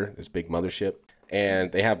ship here, this big mothership.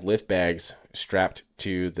 And they have lift bags strapped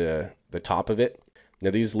to the top of it.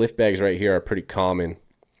 Now these lift bags right here are pretty common.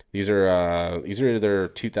 These are either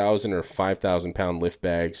 2,000 or 5,000 pound lift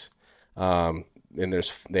bags. And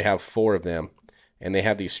they have 4 of them. And they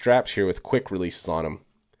have these straps here with quick releases on them.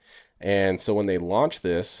 And so when they launch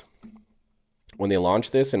this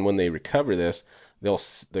and when they recover this,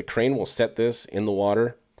 the crane will set this in the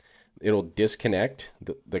water. It'll disconnect.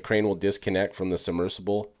 The crane will disconnect from the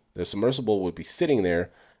submersible. The submersible will be sitting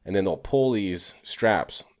there, and then they'll pull these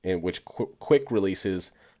straps, in which quick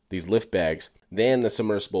releases these lift bags. Then the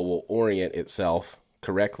submersible will orient itself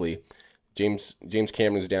correctly. James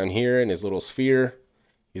Cameron's down here in his little sphere.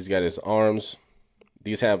 He's got his arms.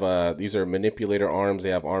 These are manipulator arms. They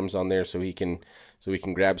have arms on there so he can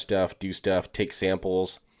grab stuff, do stuff, take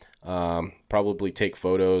samples, probably take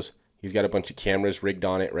photos. He's got a bunch of cameras rigged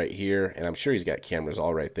on it right here, and I'm sure he's got cameras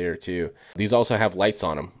all right there too. These also have lights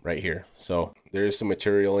on them right here. So there is some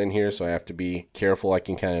material in here, so I have to be careful. I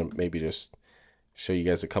can kind of maybe just show you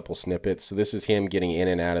guys a couple snippets. So this is him getting in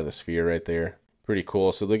and out of the sphere right there. Pretty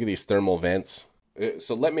cool. So look at these thermal vents.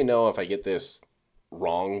 So let me know if I get this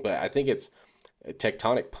wrong, but I think it's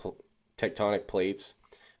tectonic plates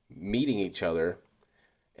meeting each other,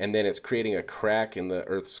 and then it's creating a crack in the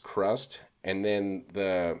Earth's crust, and then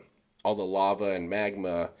all the lava and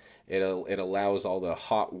magma, it allows all the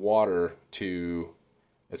hot water to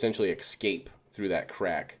essentially escape through that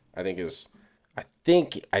crack. I think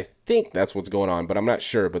that's what's going on, but I'm not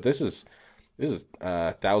sure. But this is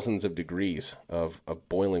thousands of degrees of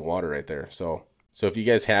boiling water right there. So if you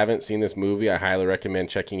guys haven't seen this movie, I highly recommend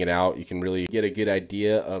checking it out. You can really get a good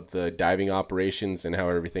idea of the diving operations and how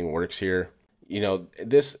everything works here. You know,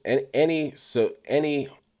 any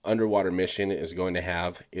underwater mission is going to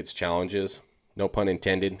have its challenges, no pun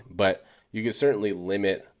intended, but you can certainly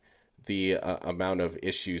limit the amount of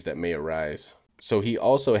issues that may arise. So he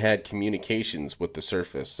also had communications with the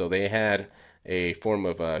surface. So they had a form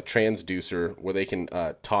of a transducer where they can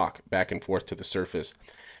talk back and forth to the surface.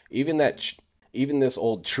 Even this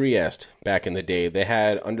old Trieste back in the day, they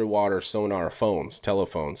had underwater sonar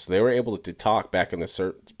telephones. So they were able to talk back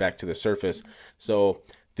to the surface. So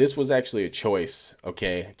this was actually a choice,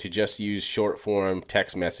 okay, to just use short form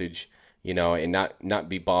text message, you know, and not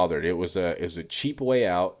be bothered. It was a cheap way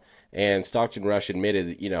out, and Stockton Rush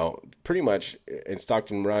admitted, you know, pretty much, and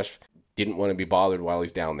Stockton Rush didn't want to be bothered while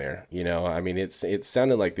he's down there. You know, I mean, it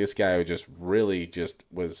sounded like this guy just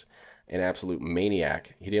was an absolute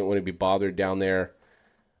maniac. He didn't want to be bothered down there,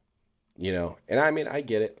 you know. And I mean, I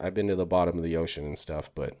get it. I've been to the bottom of the ocean and stuff,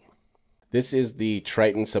 but this is the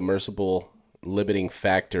Triton submersible limiting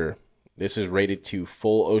factor. This is rated to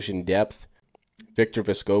full ocean depth. Victor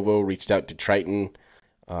Vescovo reached out to Triton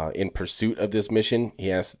in pursuit of this mission.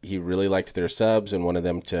 He really liked their subs and wanted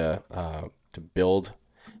them to build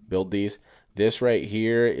these. This right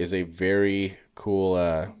here is a very cool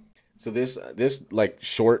So this like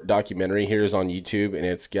short documentary here is on YouTube, and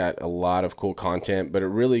it's got a lot of cool content, but it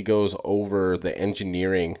really goes over the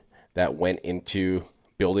engineering that went into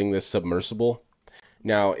building this submersible.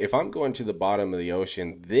 Now, if I'm going to the bottom of the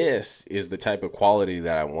ocean, this is the type of quality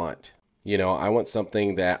that I want. You know, I want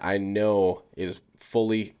something that I know is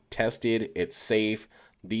fully tested, it's safe.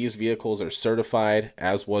 These vehicles are certified,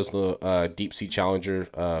 as was the Deepsea Challenger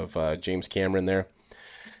of James Cameron there.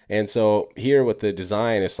 And so here with the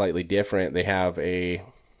design is slightly different. They have a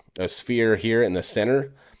sphere here in the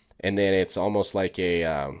center, and then it's almost like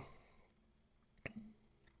a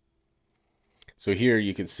so here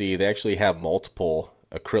you can see they actually have multiple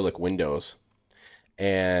acrylic windows,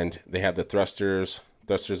 and they have the thrusters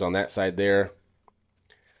on that side there.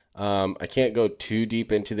 I can't go too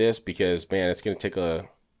deep into this because, man, it's going to take a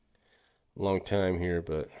long time here,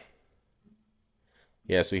 but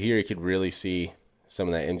yeah, so here you could really see some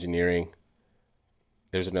of that engineering.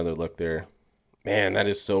 There's another look there. Man, that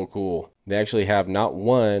is so cool. They actually have not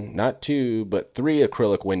one, not two, but three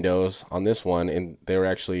acrylic windows on this one, and they were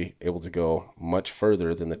actually able to go much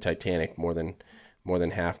further than the Titanic, more than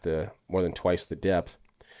twice the depth.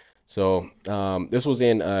 So this was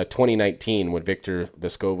in 2019 when Victor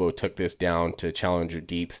Vescovo took this down to Challenger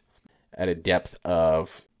Deep at a depth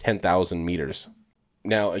of 10,000 meters.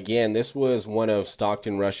 Now, again, this was one of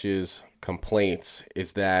Stockton Rush's complaints,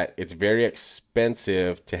 is that it's very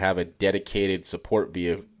expensive to have a dedicated support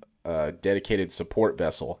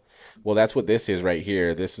vessel. Well, that's what this is right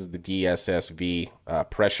here. This is the DSSV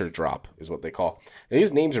pressure drop is what they call. And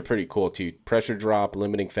these names are pretty cool too. Pressure drop,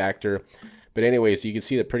 limiting factor. But anyways, you can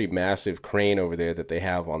see the pretty massive crane over there that they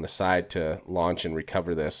have on the side to launch and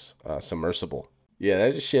recover this submersible. Yeah,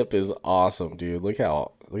 that ship is awesome, dude. Look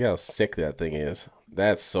how sick that thing is.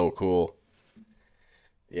 That's so cool.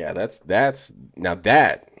 Yeah, now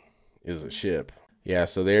that is a ship. Yeah,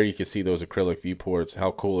 so there you can see those acrylic viewports.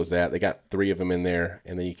 How cool is that? They got 3 of them in there,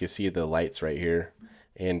 and then you can see the lights right here.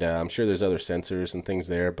 And I'm sure there's other sensors and things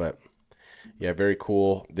there, but yeah, very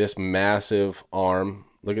cool. This massive arm,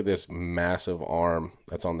 look at this massive arm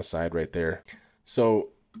that's on the side right there.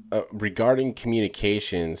 So regarding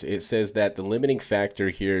communications, it says that the limiting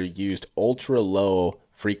factor here used ultra low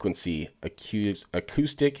frequency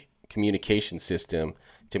acoustic communication system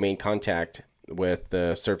to maintain contact with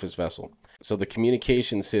the surface vessel. So the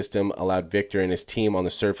communication system allowed Victor and his team on the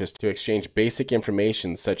surface to exchange basic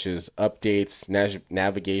information such as updates,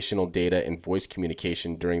 navigational data, and voice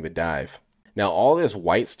communication during the dive. Now all this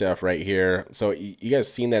white stuff right here, so you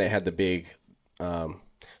guys seen that it had the big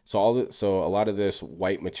so a lot of this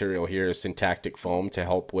white material here is syntactic foam to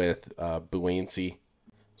help with buoyancy.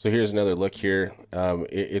 So here's another look here.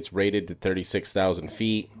 It's rated to 36,000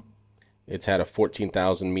 feet. It's had a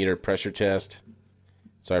 14,000 meter pressure test.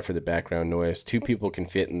 Sorry for the background noise. 2 people can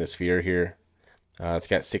fit in the sphere here. It's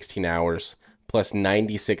got 16 hours plus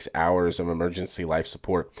 96 hours of emergency life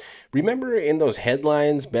support. Remember in those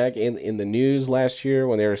headlines back in the news last year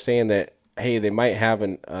when they were saying that, hey, they might have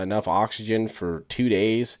enough oxygen for 2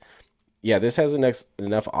 days? Yeah, this has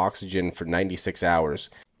enough oxygen for 96 hours.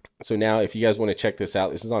 So now if you guys want to check this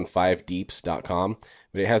out, this is on 5deeps.com,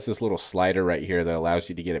 but it has this little slider right here that allows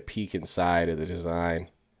you to get a peek inside of the design.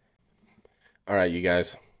 All right, you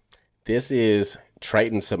guys, this is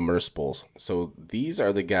Triton submersibles. So these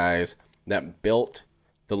are the guys that built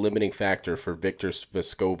the limiting factor for Victor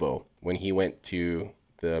Vescovo when he went to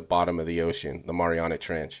the bottom of the ocean, the Mariana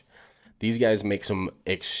Trench. These guys make some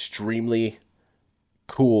extremely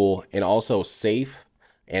cool and also safe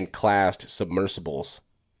and classed submersibles.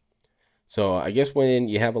 So I guess when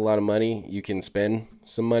you have a lot of money, you can spend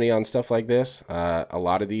some money on stuff like this. A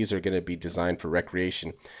lot of these are going to be designed for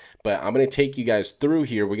recreation. But I'm going to take you guys through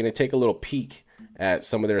here. We're going to take a little peek at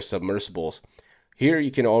some of their submersibles. Here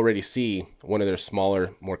you can already see one of their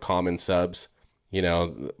smaller, more common subs. You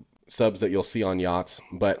know, subs that you'll see on yachts.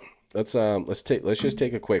 But let's just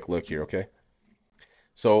take a quick look here, okay?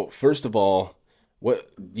 So first of all, do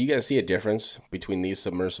you guys see a difference between these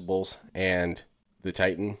submersibles and the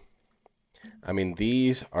Titan? I mean,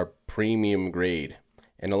 these are premium grade,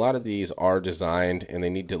 and a lot of these are designed and they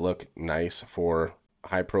need to look nice for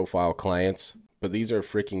high profile clients, but these are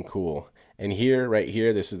freaking cool. And here, right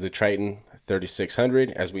here, this is the Triton 3600.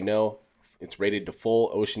 As we know, it's rated to full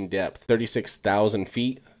ocean depth, 36,000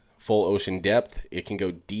 feet, full ocean depth. It can go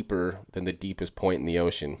deeper than the deepest point in the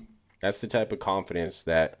ocean. That's the type of confidence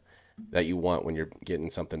that you want when you're getting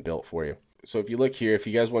something built for you. So if you look here, if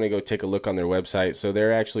you guys want to go take a look on their website, so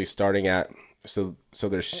they're actually starting at, so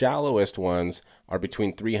their shallowest ones are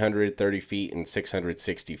between 330 feet and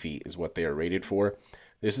 660 feet is what they are rated for.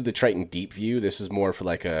 This is the Triton Deep View. This is more for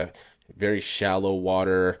like a very shallow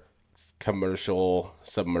water, commercial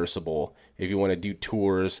submersible if you want to do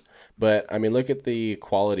tours. But I mean, look at the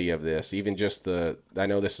quality of this. Even just I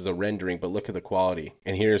know this is a rendering, but look at the quality.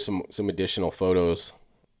 And here's some additional photos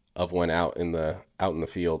of one out in the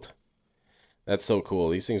field. That's so cool.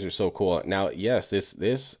 These things are so cool. Now, yes,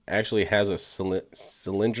 this actually has a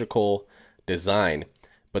cylindrical design,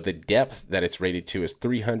 but the depth that it's rated to is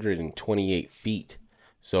 328 feet.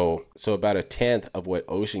 So about a tenth of what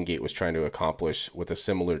OceanGate was trying to accomplish with a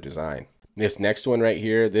similar design. This next one right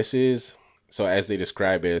here, this is, so as they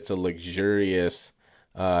describe it, it's a luxurious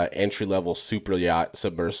entry-level super yacht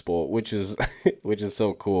submersible, which is which is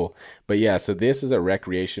so cool. But yeah, so this is a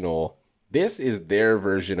recreational, this is their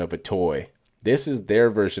version of a toy. This is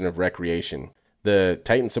their version of recreation. The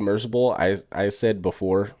Titan submersible, I said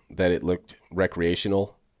before that it looked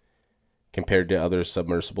recreational compared to other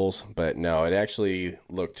submersibles, but no, it actually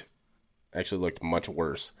looked much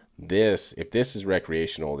worse. If this is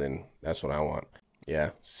recreational, then that's what I want.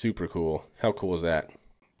 Yeah, super cool. How cool is that?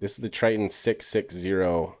 This is the Triton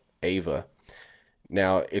 660 Ava.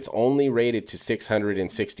 Now, it's only rated to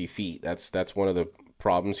 660 feet. That's one of the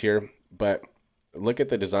problems here, but look at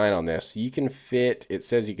the design on this. You can fit, it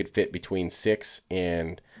says you could fit between 6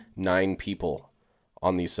 and 9 people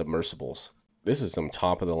on these submersibles. This is some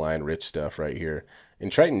top of the line rich stuff right here.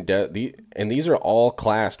 And Triton and these are all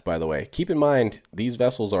classed, by the way. Keep in mind, these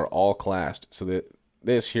vessels are all classed. So that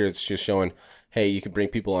this here is just showing, hey, you could bring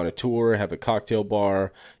people on a tour, have a cocktail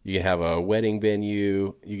bar, you can have a wedding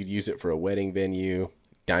venue, you could use it for a wedding venue,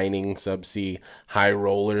 dining, subsea, high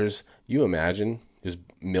rollers. You imagine just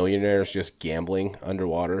millionaires just gambling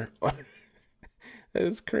underwater.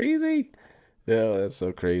 That's crazy. Yeah, that's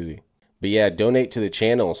so crazy. But yeah, donate to the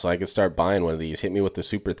channel so I can start buying one of these. Hit me with the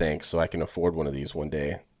super thanks so I can afford one of these one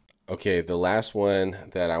day. Okay, the last one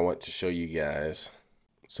that I want to show you guys.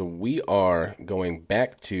 So we are going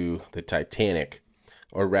back to the Titanic,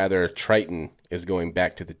 or rather Triton is going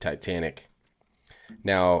back to the Titanic.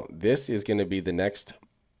 Now, this is going to be the next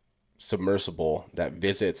submersible that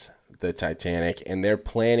visits the Titanic, and they're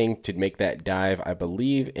planning to make that dive, I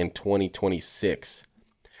believe, in 2026.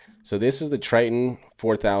 So this is the Triton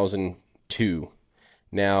 4002.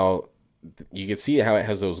 Now, you can see how it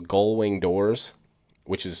has those gull wing doors,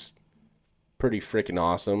 which is pretty freaking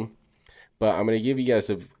awesome. But I'm going to give you guys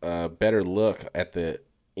a better look at the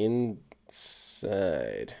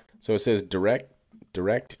inside. So it says direct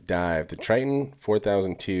dive. The Triton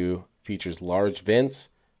 4002 features large vents,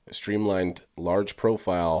 a streamlined large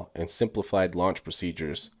profile, and simplified launch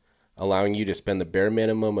procedures, allowing you to spend the bare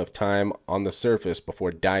minimum of time on the surface before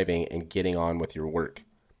diving and getting on with your work.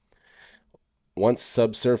 Once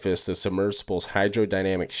subsurface, the submersible's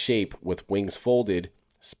hydrodynamic shape with wings folded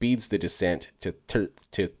speeds the descent to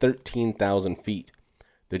 13,000 feet.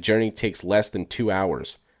 The journey takes less than 2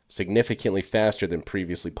 hours, significantly faster than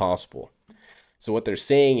previously possible. So what they're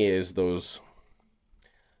saying is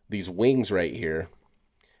these wings right here,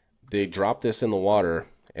 they drop this in the water,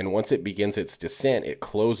 and once it begins its descent, it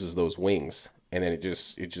closes those wings, and then it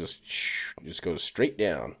just goes straight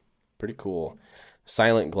down. Pretty cool.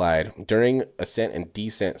 Silent glide. During ascent and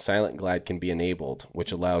descent, silent glide can be enabled,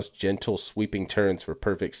 which allows gentle sweeping turns for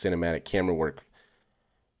perfect cinematic camera work,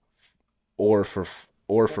 or for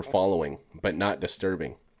following, but not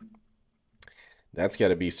disturbing. That's got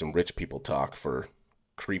to be some rich people talk for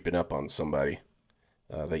creeping up on somebody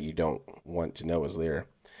that you don't want to know is there.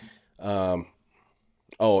 Oh,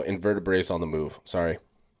 invertebrates on the move. Sorry,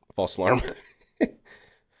 false alarm.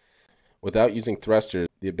 Without using thrusters,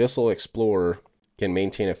 the Abyssal Explorer can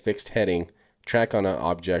maintain a fixed heading, track on an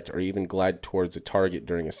object, or even glide towards a target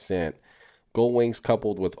during ascent. Gull wings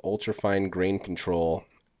coupled with ultra-fine grain control,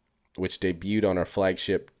 which debuted on our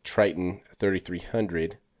flagship Triton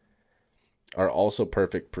 3300, are also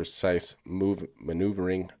perfect precise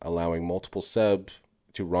maneuvering, allowing multiple subs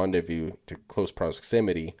to rendezvous to close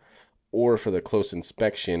proximity, or for the close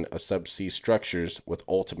inspection of subsea structures with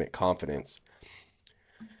ultimate confidence.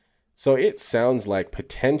 So it sounds like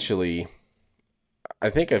potentially, I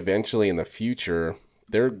think eventually in the future,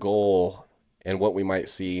 their goal and what we might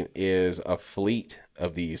see is a fleet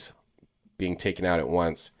of these being taken out at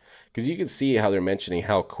once. Because you can see how they're mentioning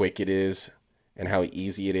how quick it is and how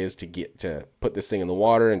easy it is to put this thing in the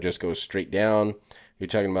water and just go straight down. You're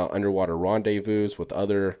talking about underwater rendezvous with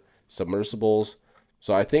other submersibles.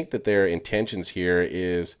 So I think that their intentions here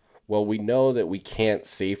is, well, we know that we can't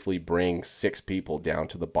safely bring 6 people down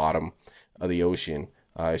to the bottom of the ocean.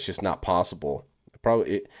 It's just not possible.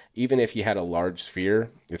 Probably, even if you had a large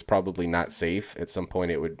sphere, it's probably not safe. At some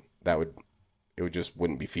point, it would just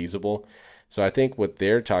wouldn't be feasible. So I think what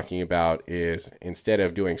they're talking about is, instead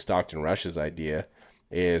of doing Stockton Rush's idea,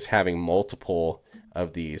 is having multiple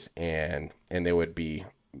of these, and they would be,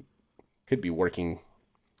 could be working,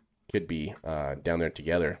 could be down there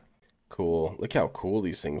together. Cool. Look how cool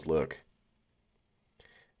these things look.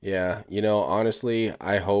 Yeah, you know, honestly,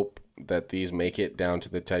 I hope that these make it down to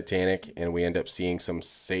the Titanic and we end up seeing some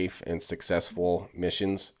safe and successful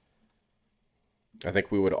missions. I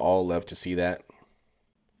think we would all love to see that.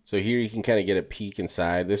 So here you can kind of get a peek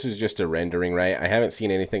inside. This is just a rendering, right? I haven't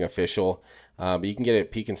seen anything official, but you can get a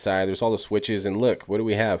peek inside. There's all the switches, and look, what do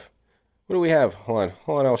we have? What do we have? Hold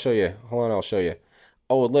on, I'll show you. Hold on, I'll show you.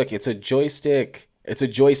 Oh, look, it's a joystick. It's a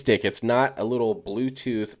joystick. It's not a little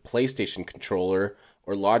Bluetooth PlayStation controller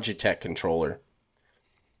or Logitech controller.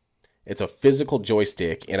 It's a physical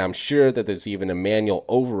joystick, and I'm sure that there's even a manual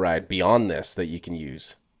override beyond this that you can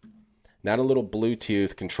use. Not a little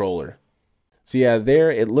Bluetooth controller. So yeah, there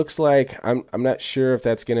it looks like, I'm not sure if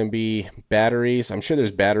that's going to be batteries. I'm sure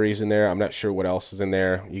there's batteries in there. I'm not sure what else is in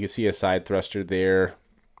there. You can see a side thruster there.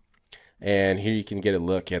 And here you can get a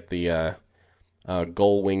look at the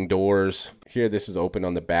gull wing doors. Here this is open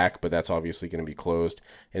on the back, but that's obviously going to be closed.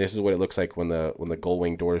 And this is what it looks like when the gull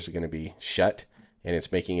wing doors are going to be shut and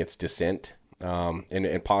it's making its descent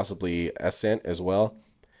and possibly ascent as well.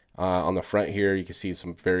 On the front here you can see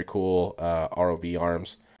some very cool ROV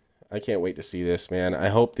arms. I can't wait to see this, man. I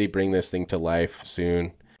hope they bring this thing to life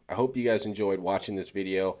soon. I hope you guys enjoyed watching this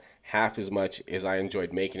video half as much as I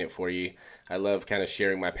enjoyed making it for you. I love kind of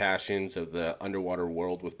sharing my passions of the underwater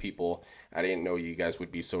world with people. I didn't know you guys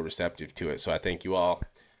would be so receptive to it, so I thank you all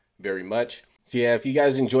very much. So yeah, if you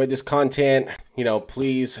guys enjoyed this content, you know,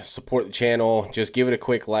 please support the channel. Just give it a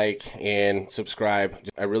quick like and subscribe.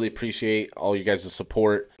 I really appreciate all you guys'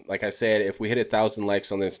 support. Like I said, if we hit 1,000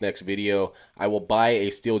 likes on this next video, I will buy a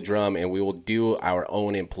steel drum and we will do our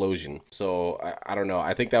own implosion. So I don't know.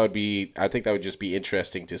 I think that would just be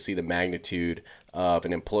interesting to see the magnitude of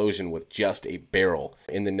an implosion with just a barrel.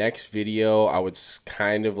 In the next video, I would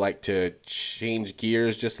kind of like to change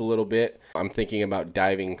gears just a little bit. I'm thinking about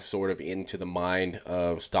diving sort of into the mind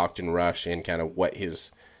of Stockton Rush and kind of what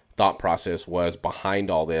his thought process was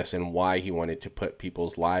behind all this and why he wanted to put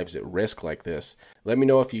people's lives at risk like this. Let me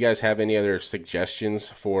know if you guys have any other suggestions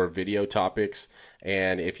for video topics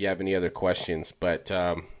and if you have any other questions. But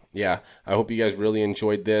yeah, I hope you guys really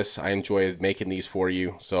enjoyed this. I enjoyed making these for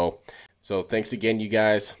you. So thanks again, you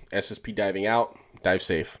guys. SSP Diving out. Dive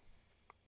safe.